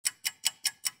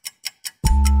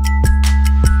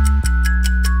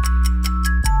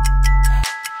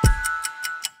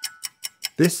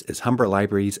This is Humber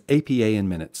Library's APA in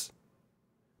Minutes.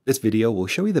 This video will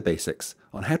show you the basics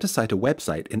on how to cite a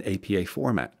website in APA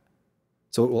format,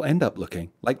 so it will end up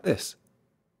looking like this.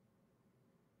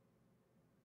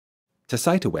 To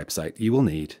cite a website, you will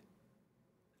need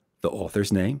the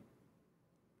author's name,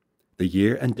 the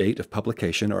year and date of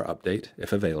publication or update,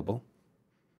 if available,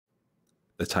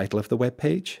 the title of the web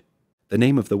page, the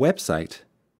name of the website,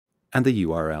 and the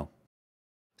URL.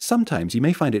 Sometimes you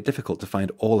may find it difficult to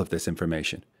find all of this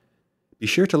information. Be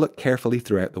sure to look carefully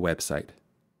throughout the website.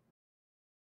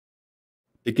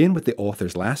 Begin with the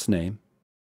author's last name,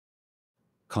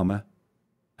 comma,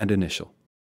 and initial.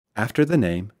 After the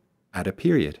name, add a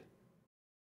period.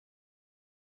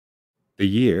 The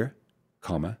year,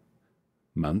 comma,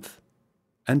 month,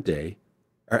 and day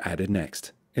are added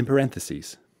next, in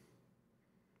parentheses,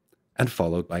 and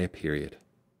followed by a period.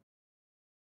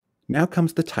 Now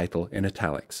comes the title in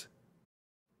italics.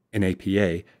 In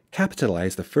APA,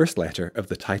 capitalize the first letter of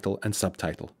the title and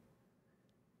subtitle.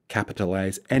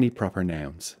 Capitalize any proper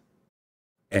nouns.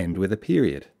 End with a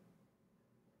period.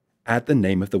 Add the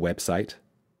name of the website,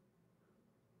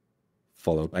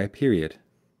 followed by a period,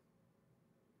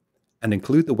 and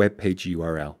include the web page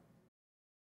URL.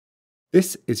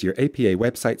 This is your APA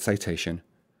website citation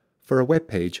for a web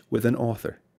page with an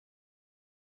author.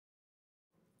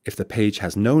 If the page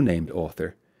has no named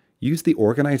author, use the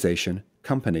organization,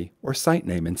 company, or site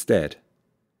name instead.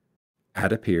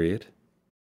 Add a period.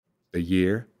 The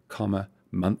year, comma,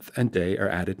 month, and day are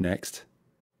added next,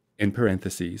 in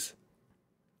parentheses,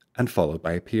 and followed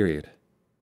by a period.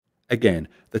 Again,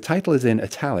 the title is in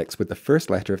italics with the first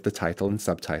letter of the title and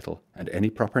subtitle and any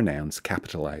proper nouns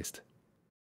capitalized.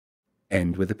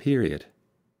 End with a period.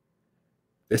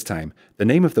 This time, the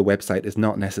name of the website is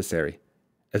not necessary,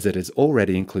 as it is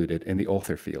already included in the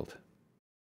author field.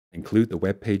 Include the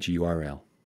web page URL.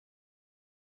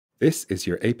 This is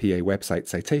your APA website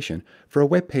citation for a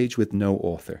web page with no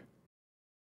author.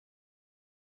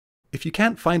 If you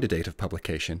can't find a date of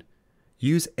publication,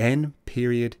 use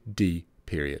N.D.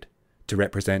 to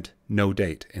represent no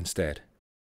date instead.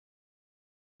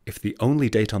 If the only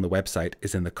date on the website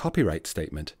is in the copyright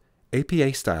statement,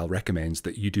 APA style recommends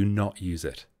that you do not use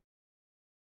it.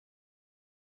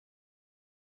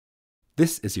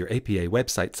 This is your APA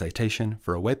website citation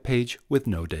for a web page with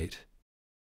no date.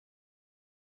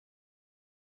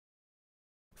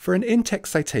 For an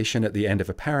in-text citation at the end of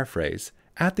a paraphrase,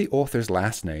 add the author's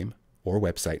last name, or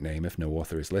website name if no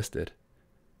author is listed,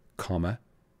 comma,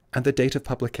 and the date of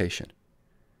publication.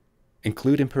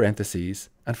 Include in parentheses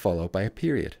and follow by a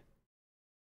period.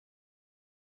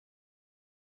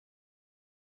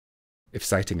 If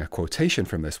citing a quotation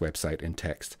from this website in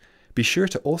text, be sure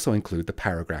to also include the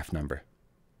paragraph number.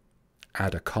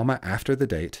 Add a comma after the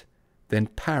date, then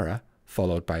para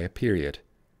followed by a period,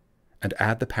 and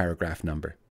add the paragraph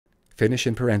number. Finish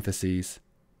in parentheses,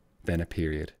 then a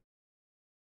period.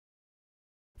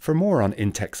 For more on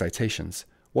in-text citations,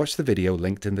 watch the video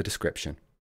linked in the description.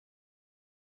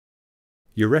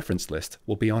 Your reference list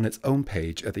will be on its own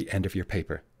page at the end of your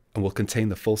paper and will contain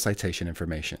the full citation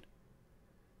information.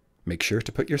 Make sure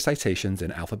to put your citations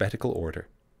in alphabetical order.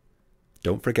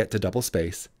 Don't forget to double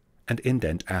space and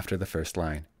indent after the first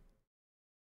line.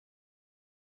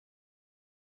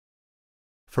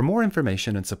 For more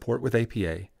information and support with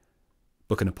APA,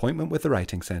 book an appointment with the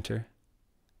Writing Centre,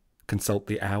 consult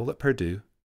the OWL at Purdue,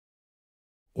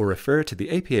 or refer to the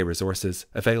APA resources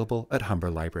available at Humber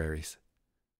Libraries.